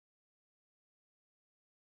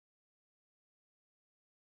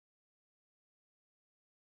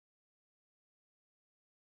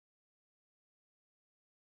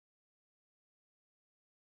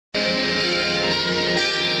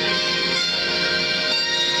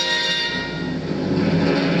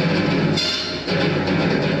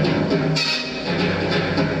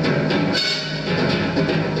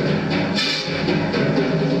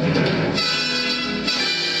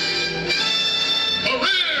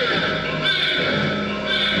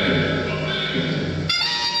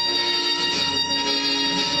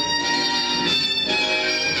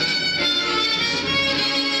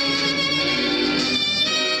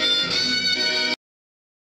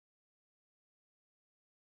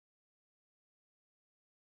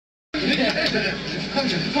I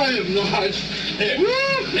am not. Here. Woo!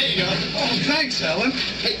 There you go. Oh, thanks, Ellen.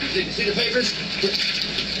 Hey, did you see the papers?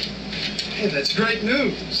 Hey, that's great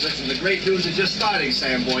news. Listen, the great news is just starting,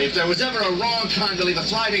 Sam boy. If there was ever a wrong time to leave a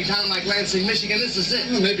thriving town like Lansing, Michigan, this is it.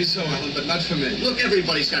 Well, maybe so, Ellen, but not for me. Look,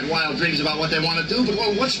 everybody's got wild dreams about what they want to do, but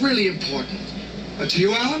well, what's really important? To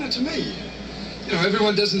you, Alan, or to me? You know,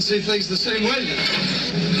 everyone doesn't see things the same way, you know.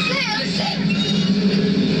 Sam!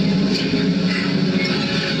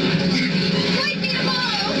 Wake me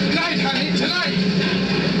tomorrow! Tonight, honey, tonight!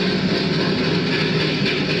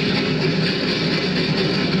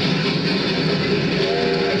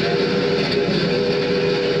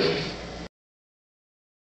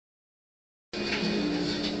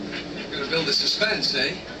 Gonna build a suspense,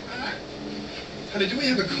 eh? Huh? Honey, do we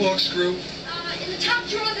have a corkscrew? In the top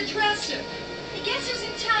drawer of the dresser. Hey, guess who's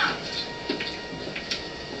in town?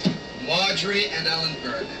 Marjorie and Ellen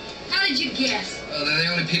Berg. How did you guess? Well, they're the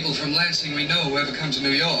only people from Lansing we know who ever come to New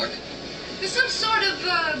York. There's some sort of,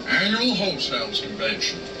 Annual wholesales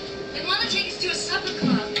convention. they want to take us to a supper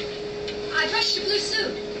club. I brushed your blue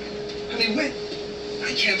suit. Honey, wait.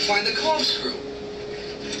 I can't find the corkscrew.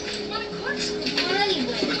 What a corkscrew for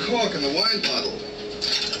anyway. The cork in the wine bottle.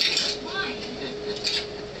 Why? What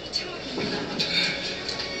are you talking about?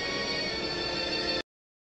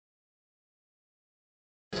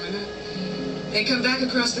 They come back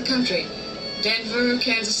across the country. Denver,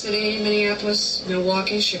 Kansas City, Minneapolis,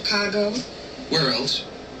 Milwaukee, Chicago. Where else?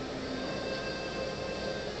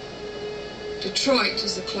 Detroit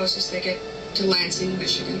is the closest they get to Lansing,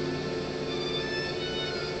 Michigan.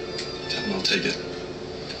 Tell them I'll take it.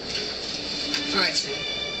 All right, Sam.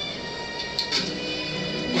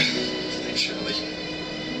 Well, thanks, Shirley.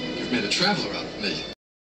 You've made a traveler out of me.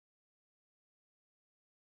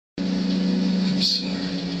 I'm sorry.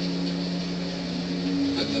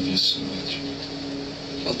 I love you so much.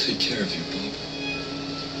 I'll take care of you, Bob.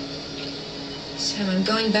 Sam, I'm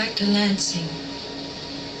going back to Lansing.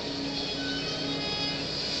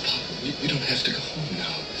 Bob, we don't have to go home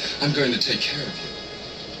now. I'm going to take care of you.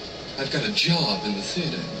 I've got a job in the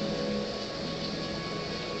theater.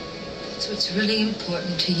 That's what's really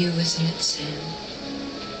important to you, isn't it, Sam?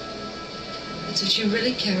 It's what you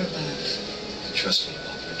really care about. Trust me,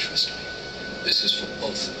 Barbara, trust me. This is for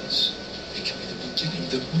both of us. It can be the beginning,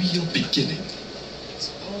 the real beginning.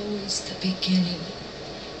 It's always the beginning.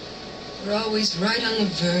 We're always right on the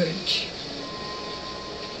verge.